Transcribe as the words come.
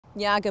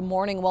Yeah, good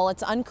morning. Well,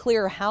 it's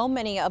unclear how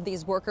many of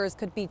these workers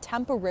could be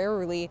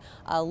temporarily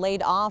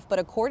laid off, but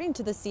according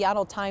to the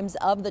Seattle Times,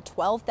 of the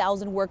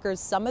 12,000 workers,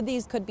 some of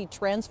these could be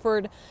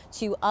transferred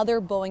to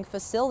other Boeing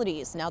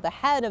facilities. Now, the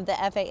head of the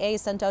FAA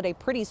sent out a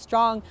pretty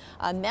strong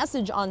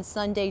message on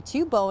Sunday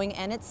to Boeing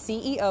and its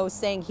CEO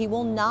saying he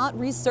will not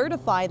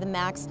recertify the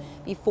MAX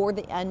before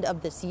the end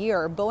of this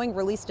year. Boeing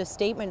released a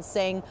statement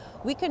saying,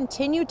 "We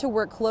continue to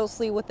work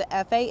closely with the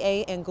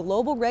FAA and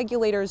global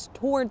regulators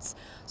towards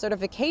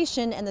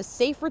certification and the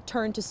safe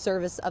return to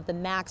service of the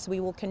MAX. We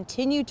will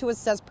continue to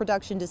assess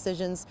production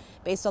decisions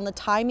based on the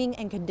timing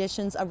and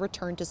conditions of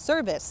return to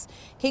service."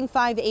 King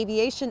 5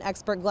 aviation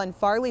expert Glenn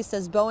Farley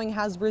says Boeing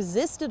has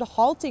resisted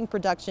halting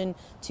production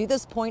to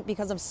this point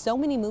because of so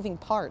many moving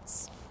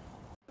parts.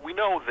 We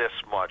know this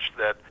much,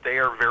 that they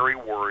are very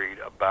worried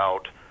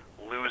about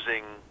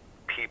losing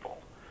people.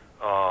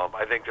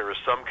 I think there is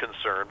some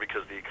concern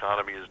because the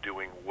economy is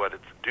doing what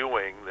it's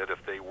doing, that if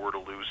they were to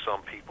lose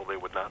some people, they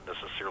would not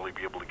necessarily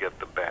be able to get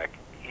them back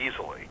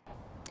easily.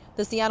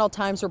 The Seattle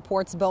Times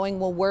reports Boeing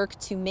will work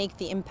to make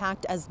the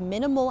impact as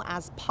minimal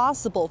as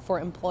possible for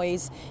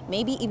employees,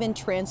 maybe even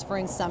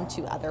transferring some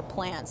to other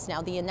plants.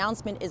 Now, the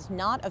announcement is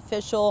not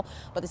official,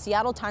 but the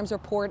Seattle Times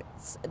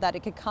reports that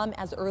it could come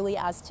as early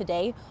as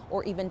today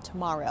or even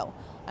tomorrow.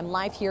 I'm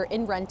live here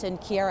in Renton.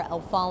 Kiara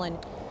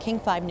Elfallen, King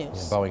 5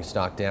 News. Boeing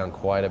stock down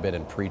quite a bit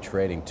in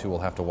pre-trading, too. We'll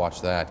have to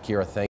watch that. Kiara, thank you.